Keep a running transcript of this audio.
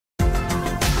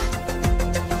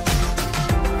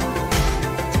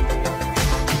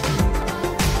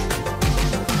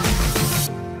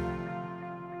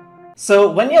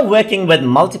So when you're working with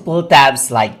multiple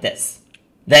tabs like this,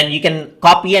 then you can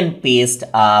copy and paste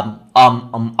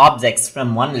objects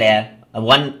from one layer,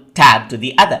 one tab to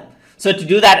the other. So to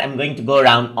do that, I'm going to go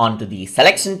around onto the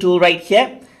selection tool right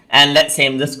here. And let's say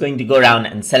I'm just going to go around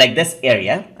and select this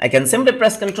area. I can simply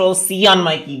press Ctrl C on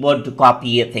my keyboard to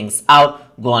copy things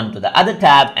out, go on to the other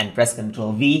tab and press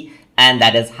Ctrl V. And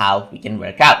that is how we can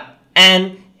work out.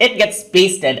 And it gets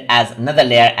pasted as another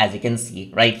layer, as you can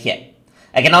see right here.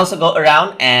 I can also go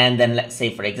around and then let's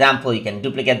say, for example, you can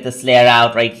duplicate this layer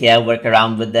out right here, work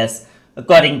around with this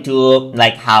according to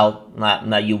like how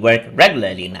you work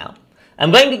regularly now.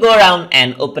 I'm going to go around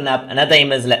and open up another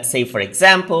image. Let's say, for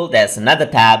example, there's another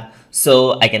tab.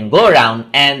 So I can go around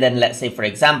and then let's say, for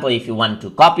example, if you want to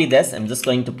copy this, I'm just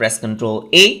going to press Ctrl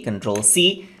A, Ctrl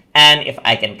C. And if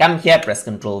I can come here, press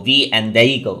Ctrl V, and there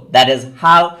you go. That is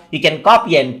how you can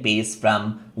copy and paste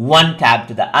from one tab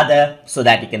to the other so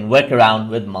that you can work around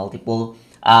with multiple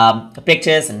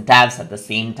pictures and tabs at the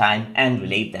same time and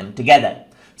relate them together.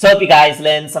 So hope you guys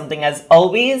learned something as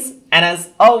always. And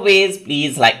as always,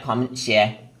 please like, comment,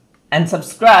 share, and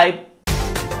subscribe.